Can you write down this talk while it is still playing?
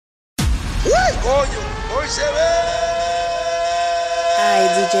Coño, hoy se ve. Ay,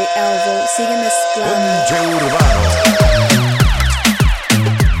 DJ Elvo, sigue mezclando. DJ Urbano.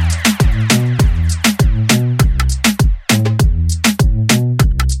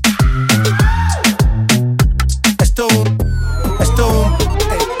 Esto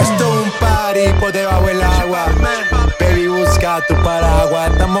un party por debajo del agua. Baby, busca tu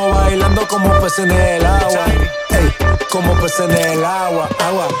paraguas. Estamos bailando como peces en el agua. Ey, como peces en el agua.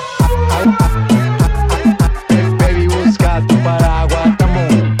 Agua. Baby, busca tu paraguas. Estamos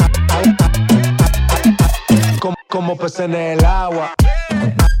como peces en el agua.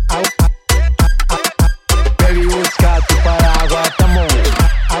 Baby, busca tu paraguas. Estamos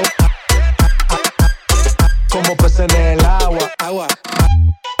como peces en el agua. Agua.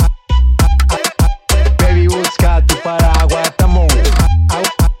 Baby, busca tu paraguas. Estamos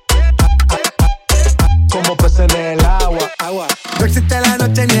como peces en el agua. Agua. No existe la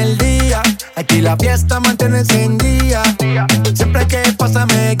noche ni el día. Aquí la fiesta mantiene encendida. Siempre que pasa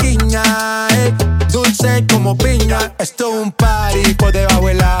me guiña, dulce como piña. Esto es un party por debajo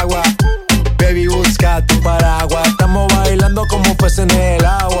del agua. Baby, busca tu paraguas. Estamos bailando como peces en el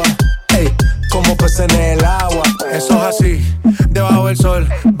agua. Ey, como peces en el agua. Eso es así, debajo del sol.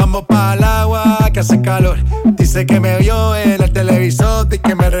 Vamos para el agua que hace calor. Dice que me vio en el televisor y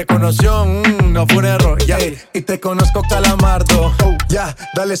que me reconoció. No fue un error, ya. Y te conozco, Calamardo. Ya,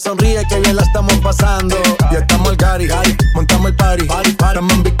 dale sonríe que bien la estamos pasando. Ya estamos al Gary, montamos el party.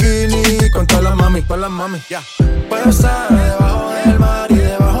 Estamos en bikini con todas las mami, ya. Puedo estar debajo del mar y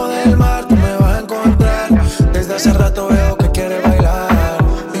debajo del mar tú me vas a encontrar. Desde hace rato veo que quieres bailar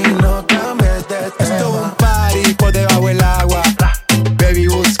y no cambies de tema. Esto es un party por debajo del agua. Baby,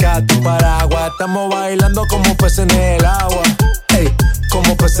 busca tu paraguas. Estamos bailando como peces en el agua. Ey,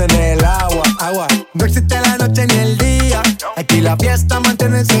 como peces en el agua. Agua. No existe la noche ni el día. Aquí la fiesta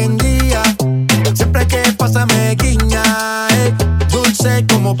mantiene encendida. Siempre que pasa me guiña, dulce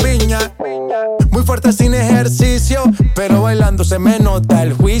como piña. Muy fuerte sin ejercicio, pero bailando se me nota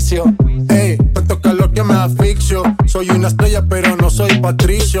el juicio. Ey, tanto calor que me asfixio. Soy una estrella pero no soy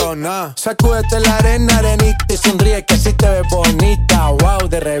Patricio, nah. Sacúdete la arena, arenita y sonríe que así te ves bonita. Wow,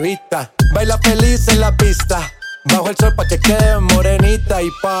 de revista. Baila feliz en la pista. Bajo el sol pa' que quede morenita y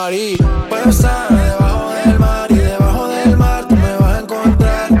party. Puedo estar debajo del mar y debajo del mar tú me vas a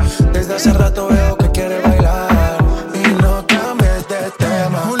encontrar. Desde hace rato veo que quieres bailar y no cambies de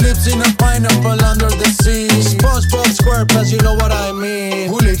tema. Who lives in a pineapple under the sea? SpongeBob SquarePants, you know what I mean.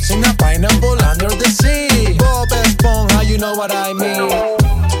 Who lives in a pineapple under the sea? Bob Esponja, you know what I mean.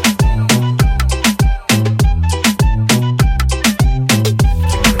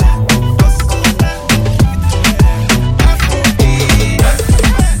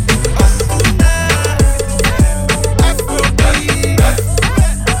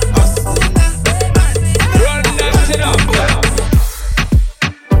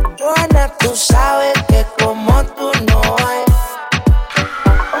 Tú sabes que como tú no hay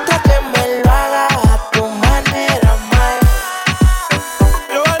otra que me lo haga a tu manera, más.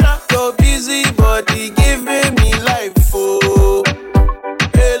 Joanna, your busy body giving me life, oh,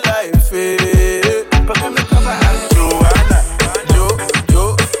 hey life, eh. Porque me coja a Joanna,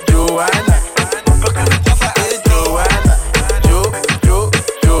 Joanna. Porque me coja a Joanna,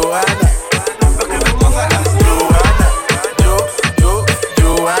 Joanna. Porque me coja a Joanna, Joanna.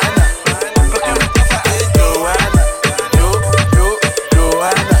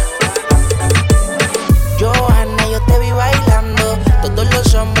 Johanna, yo te vi bailando. Todos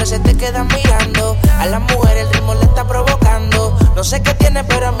los hombres se te quedan mirando. A la mujer el ritmo le está provocando. No sé qué tiene,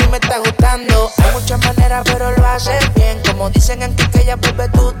 pero a mí me está gustando. Hay muchas maneras, pero lo haces bien. Como dicen en Quiqueya, bebé,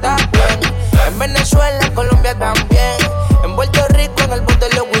 tú también. En Venezuela, en Colombia también. En Puerto Rico, en el bote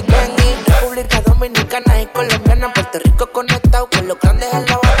de los weekends. Y República Dominicana y Colombiana. Puerto Rico conectado con los grandes en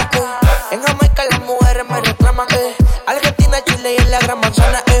la banda, En Jamaica las mujeres me reclaman, Argentina, Chile y en la Gran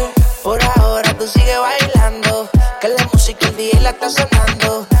Manzana, Por ahora tú sigues bailando, que la música el día la está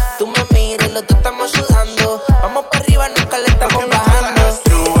sonando. Tú me miras y los dos estamos sudando. Vamos para arriba, nunca le estamos bajando.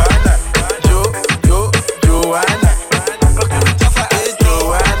 Johanna, Johanna. Porque mi chafa es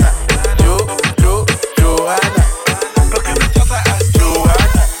Johanna, Johanna. Porque mi chafa es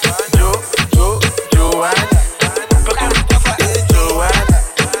Johanna, Johanna. Porque mi chafa es Johanna,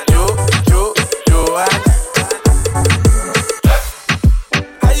 Johanna.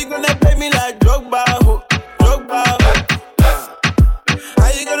 How you gonna play me like Drogba, Drogba? How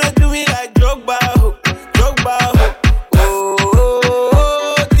you gonna do me like Drogba?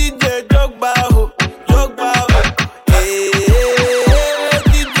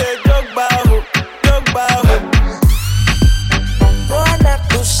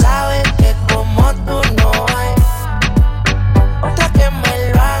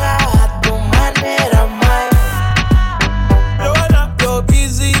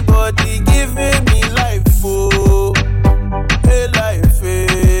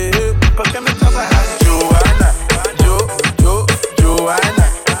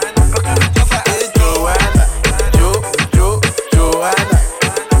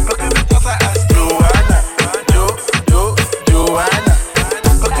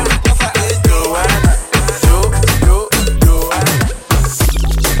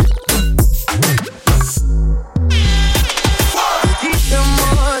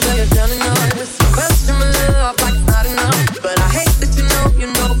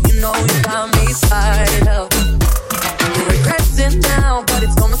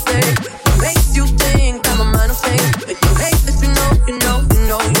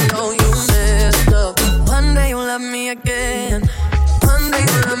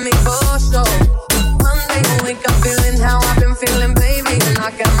 me for sure. One day you wake up feeling how I've been feeling, baby, and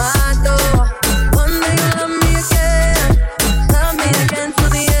knock at my door. One day you love me again to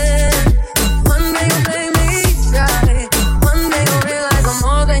the end. One day you play me shy. One day you realize I'm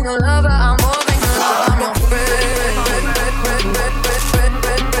more than your lover, I'm more than your lover, I'm your friend.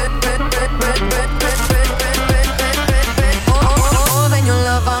 More than your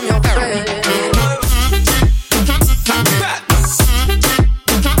love, I'm your friend.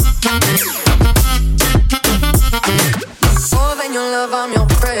 More than your love, I'm your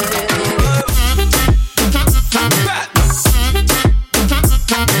friend.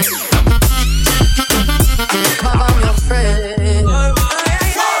 I'm your friend.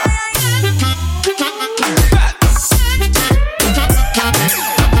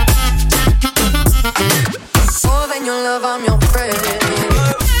 More than your love, I'm your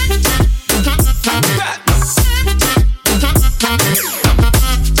friend.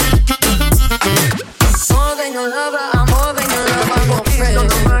 More than your lover, I'm more than your love, I'm your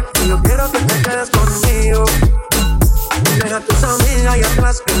friend. Yo quiero que te quedes conmigo. Deja a tus amigas y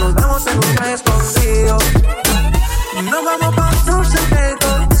atrás que nos vamos en un viaje escondido. Nos vamos pa' tus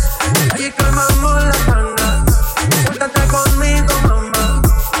secretos, allí calmamos las ganas. Suéltate conmigo, mamá,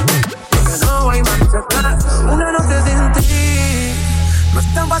 que no hay marcha atrás. Una noche sin ti no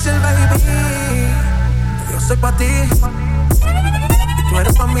es tan fácil, baby. Yo soy pa' ti y tú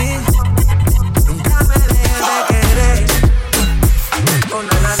eres pa' mí. Nunca me dejes de querer. Oh,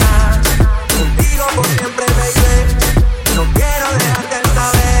 na, na, na. Contigo por siempre, baby. No quiero dejarte esta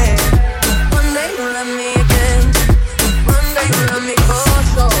vez. One day you love me again. One day you love me for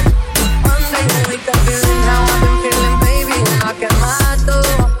sure. One day you wake up feeling how I've been feeling, baby, you knock at my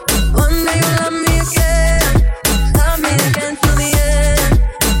door. One day you love me again to the end.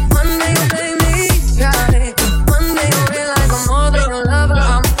 One day you play me shy. One day you realize I'm more than your lover,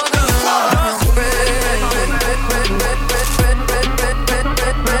 I'm more than your lover, I'm your friend.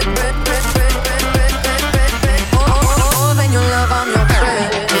 More than your love, I'm your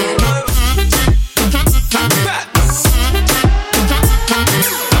friend.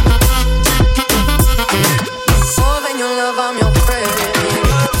 More than your love, I'm your friend.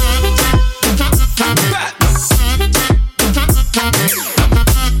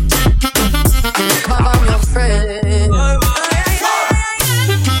 I'm your friend.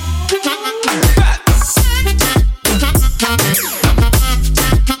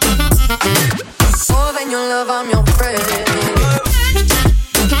 More than your love, I'm your friend.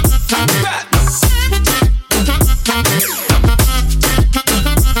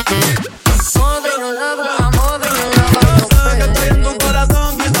 More than your love, I'm more than your love, I'm your Sabes que estoy en tu friend.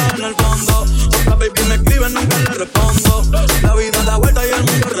 corazón, quizás en el fondo. Otra baby me escribe, nunca le respondo. La vida da vuelta y el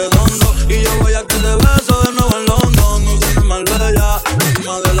mundo es redondo. Y yo voy a que te beso de nuevo en London. No soy más bella,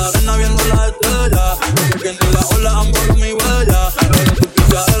 encima de la arena viendo las estrellas. No sé que ni la ola han borrado mi huella, pero tu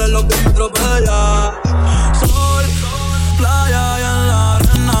picha eres lo que me atropella. Sol, playa y en la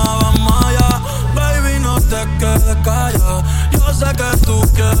arena vamos allá. Baby, no te quedes callada. Yo sé que tú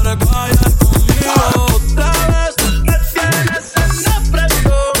quieres callar conmigo otra vez. Me tienes en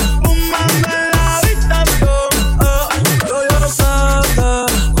depresión, fumando en la habitación. Pero yo sé que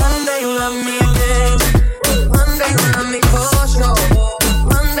One day you love me again. One day you love me for sure.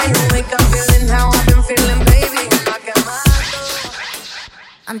 One day you wake up feeling how I've been feeling, baby, you knock at my door.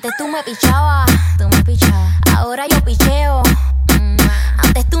 Antes tú me pichabas, ahora yo picheo.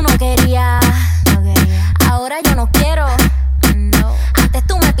 Antes tú no querías, ahora yo no quiero. Antes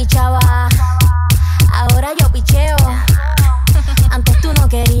tú me pichabas, ahora yo picheo. Antes tú no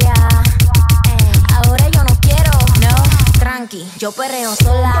querías, ahora yo no quiero. No, tranqui, yo perreo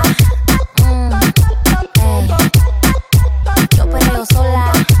sola. Yo perreo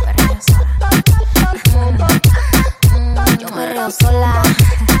sola. Yo perreo sola.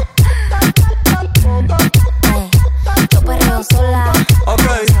 Yo perreo sola.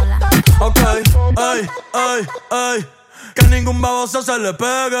 ok, ey, ey, ey. Que ningún baboso se le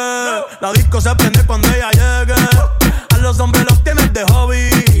pegue. La disco se prende cuando ella llegue. A los hombres los tienes de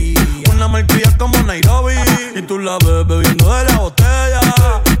hobby. Una malcria como Nairobi. Y tú la ves bebiendo de la botella.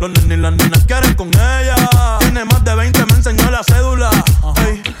 Los nenes y las nenas quieren con ella. Tiene más de 20, me enseñó la cédula.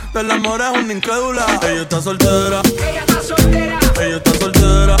 Ey, del amor es una incrédula. Ella está soltera. Ella está soltera. Ella está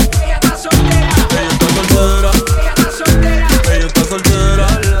soltera. Ella está soltera. Ella está soltera. Ella está soltera. Ella está soltera.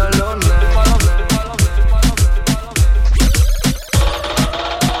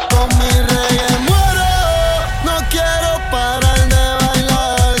 Con mi reggae muero, no quiero parar de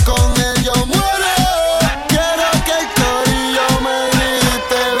bailar. Con él yo muero, quiero que el corillo me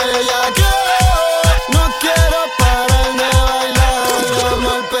grite bellaqueo. No quiero parar de bailar,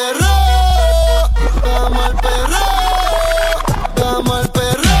 amor.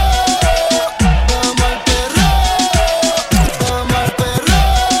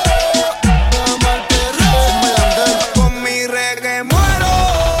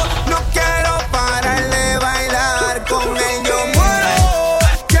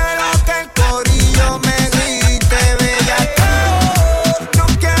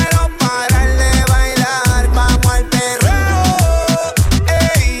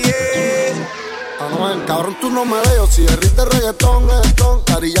 Cabrón, tú no me leo, si derrite reggaetón,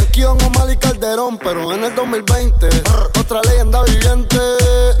 Daddy Yankee, Don Omar y Calderón. Pero en el 2020, otra leyenda viviente.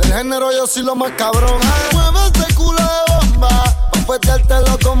 Del género yo soy lo más cabrón. Mueve ese culo de bomba, pa'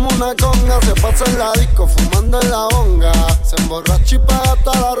 peteártelo como una conga. Se pasa en la disco, fumando en la bonga. Se emborracha y paga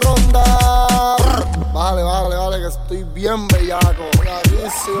toda la ronda. Bájale, que estoy bien bellaco.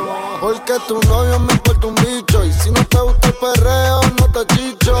 Clarísimo. Porque tu novio me importa un bicho. Y si no te gusta el perreo, no te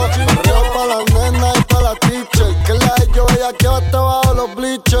chicho. Perreo pa' las nenas y pa' la teacher. Que la de yo ella que va hasta abajo los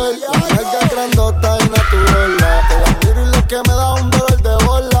bleachers. La mujer grandota y natural. Te la miro y lo que me da un dolor de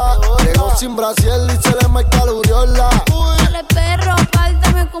bola. Llegó sin brasiel y se le marca la uriola. Dale perro,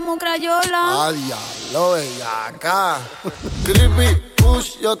 pártame como crayola. Ah, diablo, bellaca. Creepy,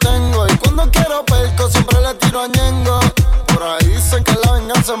 push yo tengo. Y cuando quiero perco siempre le tiro a Ñengo. Por ahí dicen que la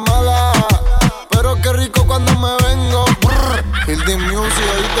venganza es mala, pero qué rico cuando me vengo. Hill the music,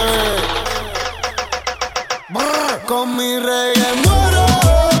 oíste. Con mi reggae muero.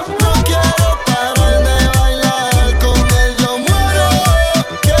 No quiero parar de bailar. Con él yo muero.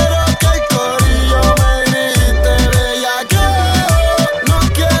 Quiero que el corillo me grite bellaqueo. No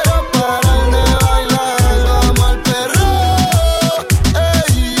quiero parar de bailar. Vamos al perro.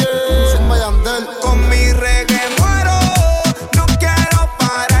 Ey, yeah. Sin Bayandel. Con mi reggae muero. No quiero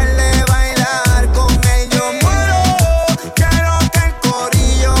parar de bailar. Con él yo muero. Quiero que el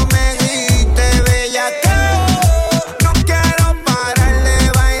corillo me grite bellaqueo. No quiero parar de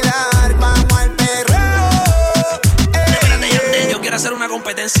bailar. Vamos al perreo. Espérate, Yandel, yo quiero hacer una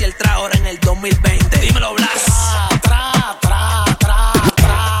competencia el tra ahora en el 2020. Dímelo, Blas. Hasta abajo, hasta abajo.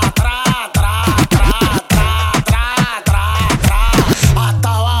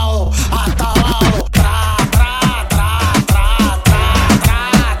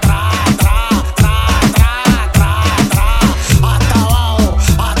 Hasta abajo,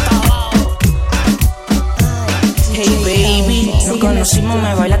 hasta abajo. Hey baby, nos conocimos,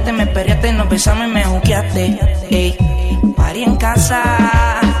 me bailaste, me perreaste, nos besamos y me juqueaste. Hey, party en casa,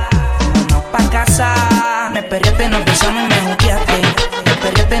 vámonos pa' casa. Me perreaste, nos besamos y me juqueaste. Me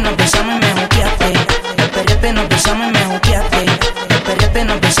perreaste, nos besamos y me juqueaste. Me perreaste, nos besamos y me juqueaste. Me perreaste,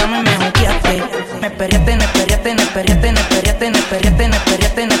 nos besamos y me juqueaste. Me perreaste, nos perreaste, nos perreaste, nos perreaste, nos perreaste, nos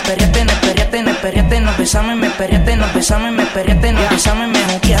perreaste, nos perreaste, nos perreaste, nos perreaste, nos besamos y me perreaste, nos besamos y me perreaste, nos besamos y me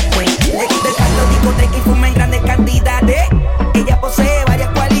juqueaste. Le quité el caldo, discoteca y fuma en grandes cantidades. Ella posee varias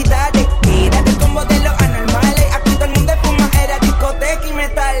cualidades. Mira de combo de los anormales. Aquí todo el mundo fuma, era discoteca y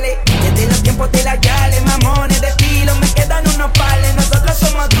metales. Desde los tiempos de la yale, mamones de estilo, me quedan unos pales. Nosotros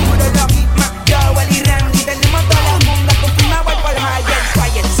somos duros, los mismas. Joel y Randy, tenemos todas las mundas confirmadas por Higher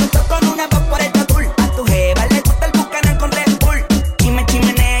Fire. Suelto con una voz por el tour. A tu jeva le gusta el Buchanan con Red Bull.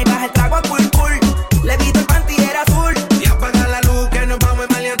 Chimenea y baja el trago a full. Le vi el panty era azul. Y apaga la luz que nos vamos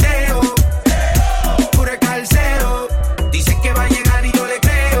en maleanteo. Puro calceo. Dice que va a llegar y yo le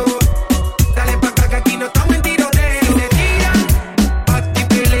creo. Dale pa' acá que aquí no estamos en tiroteo. Si te tiran, pati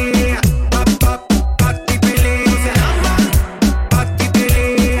pelea. Pati pelea. Se lamba, pati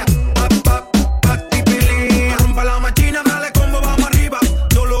pelea. Pati pelea. Rompa la machina, dale combo, vamos arriba.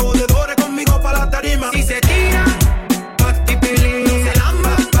 Todos los jodedores conmigo pa' la tarima. Si se tiran, pati pelea. Se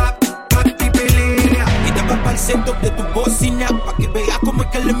lamba, pati pelea. Y te vas pa'l centro de tu bocina, pa' que veas cómo es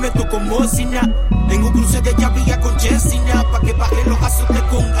que le meto con bocina. Tengo un cruce de llavilla con Chesina, pa' que baje los azotes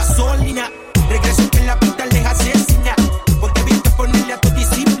con gasolina. Regreso que en la pista les asesina, porque viste ponerle a tu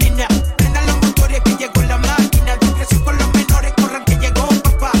disciplina. Prendan los motores que llegó la máquina. Discreción con los menores, corran que llegó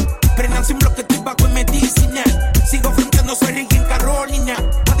papá. Prendan sin bloque, estoy bajo en medicina. Sigo fronteando, soy Ricky en Carolina.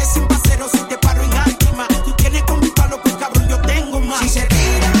 Puedes sin pasero si te paro en Altima. Tú tienes con mi palo, pues cabrón, yo tengo más. Si se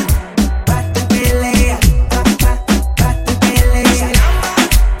tira, Pati pelea. Pati pelea. Se lamba,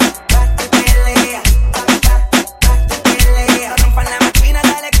 pati pelea. Pati pelea. Rompan la máquina,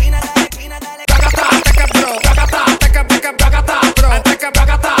 dale esquina, dale esquina, dale.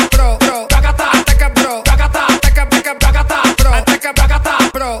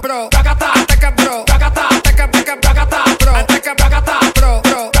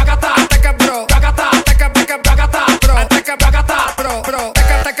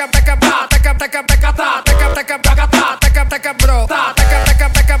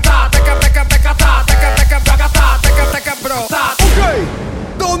 Ok,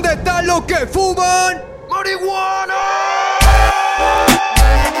 ¿dónde están los que fuman marihuana?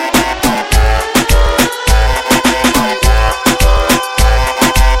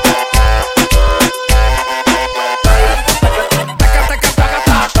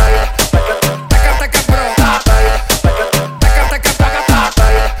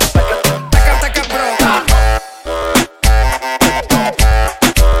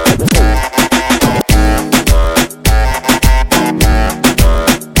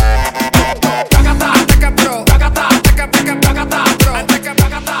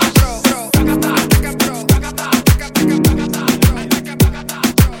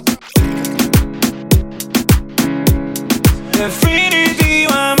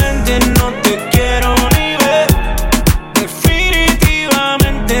 Definitivamente no te quiero ni ver.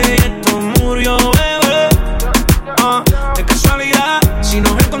 Definitivamente esto murió, bebé. De casualidad, si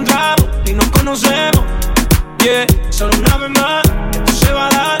nos encontramos y nos conocemos, yeah, solo una vez más, esto se va a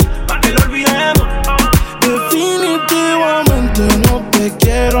dar para que lo olvidemos. Definitivamente no te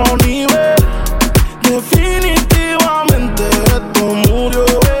quiero ni ver. Definitivamente esto murió,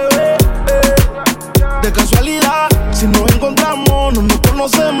 bebé. De casualidad, si nos encontramos, no nos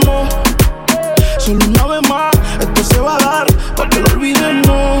conocemos. Solo una vez más, esto se va a dar para que lo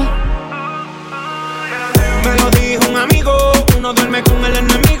olvidemos. Me lo dijo un amigo, uno duerme con el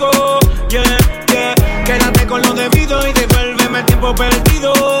enemigo. Yeah, yeah, quédate con lo debido y devuélveme el tiempo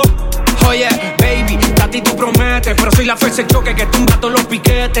perdido. Oye, baby, a ti tú prometes, pero soy la fuerza choque que tumba todos los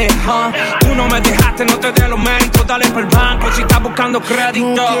piquetes. Tú no me dejaste, no te dé los méritos, dale por el banco si estás buscando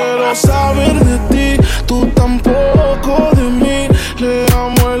crédito. No quiero saber de ti, tú tampoco de mí.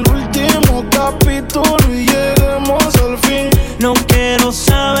 Leamos el último capítulo y lleguemos al fin. No quiero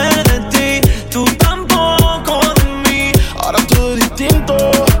saber de ti, tú tampoco de mí. Ahora todo es distinto,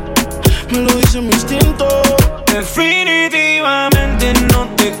 me lo dice mi instinto. Definitivamente no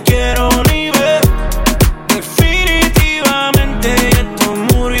te quiero ni ver. Definitivamente esto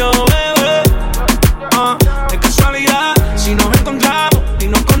murió, bebé. De casualidad, si nos encontramos y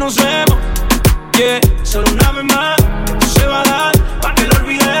nos conocemos, yeah, solo una vez más, esto se va a dar para que lo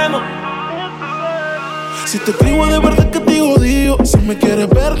olvidemos. Si te escribo de verdad que te odio. Si me quieres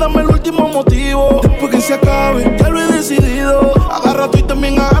ver, dame el último motivo. Después que se acabe, ya lo he decidido. Agarra tú y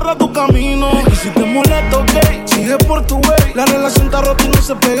también agarra tu camino. Y si te molesta, ok, sigue por tu way. La relación está rota y no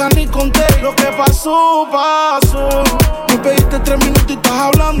se pega ni con té. Lo que pasó, pasó. Me pediste 3 minutos y estás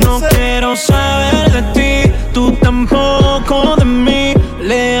hablando. No quiero saber de ti, tú tampoco de mí.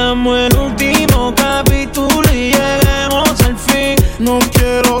 Leamos el último capítulo y lleguemos al fin. No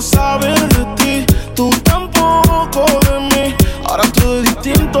quiero saber de ti, tú tampoco de mí. Ahora todo es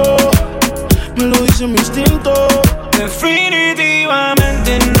distinto, me lo dice mi instinto.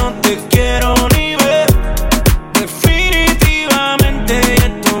 Definitivamente no te quiero ni ver. Definitivamente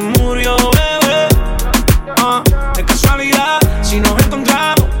esto murió, bebé. De casualidad, si nos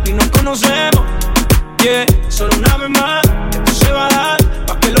encontramos y nos conocemos, yeah, solo una vez más, esto se va a dar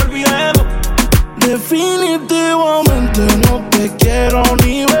para que lo olvidemos. Definitivamente no te quiero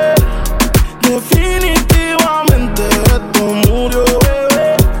ni ver. Definitivamente esto murió,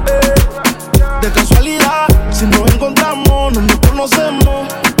 bebé. De casualidad, si nos encontramos, no nos conocemos.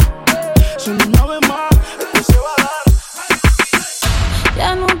 Solo una vez más, esto se va a dar.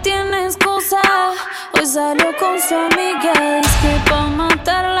 Ya no tiene excusa. Hoy salió con su amiga. Dice que pa'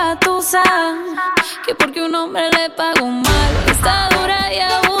 matar la tusa, que porque un hombre le pagó mal, está dura y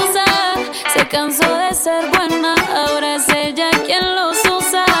abusa. Se cansó de ser buena, ahora es ella quien los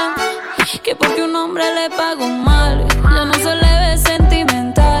usa. Que porque un hombre le pagó mal, ya no se le ve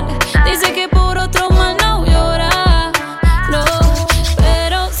sentimental. Dice que por otro mal no llora, no.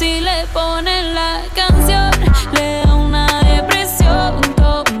 Pero si le ponen la canción, le da una depresión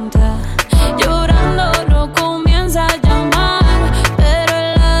tonta. Llorando lo comienza a llamar, pero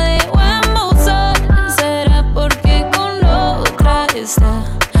él la dejó en buzón. Será porque con la otra está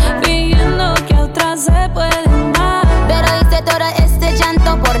fingiendo que a otra se puede amar. Pero hice todo este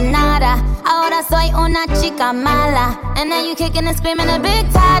llanto por nada. Ahora soy una chica mala. And now you kicking and screaming a big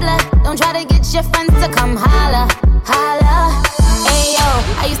toddler. Don't try to get your friends to come holla, holla. Ayo,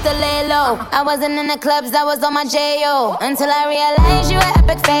 I used to lay low. I wasn't in the clubs, I was on my J.O. Until I realized you were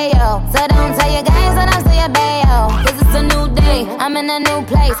epic fail. So don't tell your guys that I'm still your bayo. Cause it's a new day, I'm in a new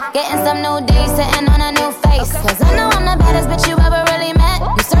place. Getting some new days, sitting on a new face. Cause I know I'm the baddest bitch you ever really met.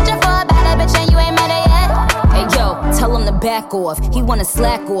 You searching for a better bitch and you ain't met her yet. Hey yo, tell him to back off. He wanna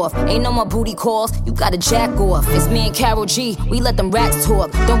slack off. Ain't no more booty calls, you gotta jack off. It's me and Karol G, we let them rats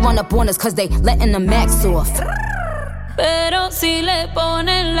talk. Don't run up on us cause they letting the max off. Pero si le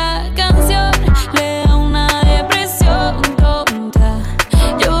ponen la canción, le da una depresión tonta.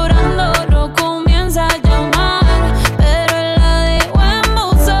 Llorando lo comienza a llamar, pero él la dejó en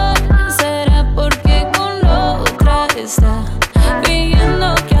buzón. Será porque con la otra está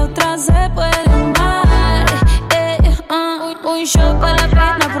fingiendo que a otra se puede amar. Un shot para la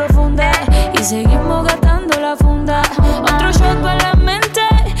pena profunda y seguimos gastando la funda. Otro shot para la mente,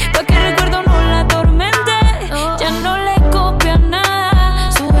 pa' que el recuerdo no la atormente. Ya no le copia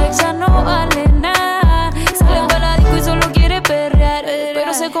nada, su ex ya no vale nada. Sale para la disco y solo quiere perrear,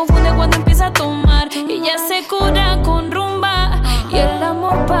 pero se confunde cuando empieza a tomar. Y ya se cura con rumba y el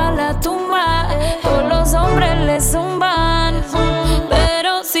amor pa' la tumba. Todos los hombres le zumban,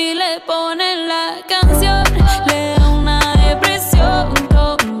 pero si le ponen la canción, le da una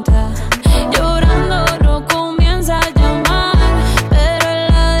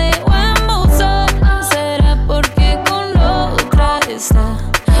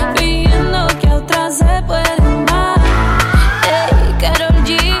fingiendo que a otras se pueden dar. Ey, Karol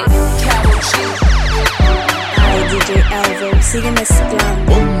G. Ay, DJ Elvo, sigue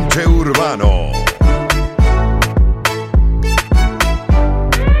mezclando.